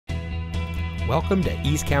Welcome to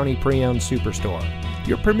East County Pre-Owned Superstore,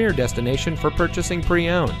 your premier destination for purchasing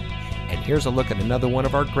pre-owned. And here's a look at another one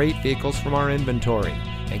of our great vehicles from our inventory.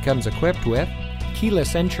 It comes equipped with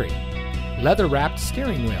keyless entry, leather-wrapped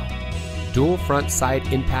steering wheel, dual front side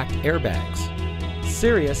impact airbags,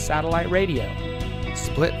 Sirius satellite radio,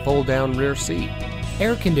 split fold-down rear seat,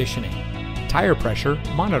 air conditioning, tire pressure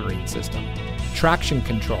monitoring system, traction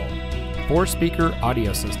control, 4-speaker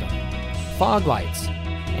audio system, fog lights,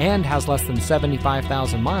 and has less than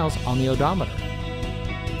 75,000 miles on the odometer.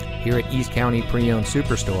 Here at East County Pre-Owned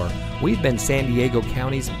Superstore, we've been San Diego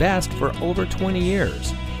County's best for over 20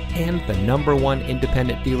 years and the #1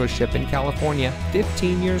 independent dealership in California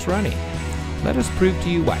 15 years running. Let us prove to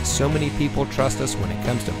you why so many people trust us when it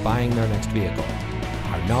comes to buying their next vehicle.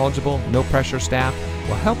 Our knowledgeable, no-pressure staff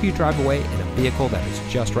will help you drive away in a vehicle that is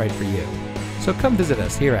just right for you. So come visit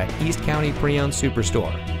us here at East County Pre-Owned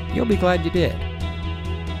Superstore. You'll be glad you did.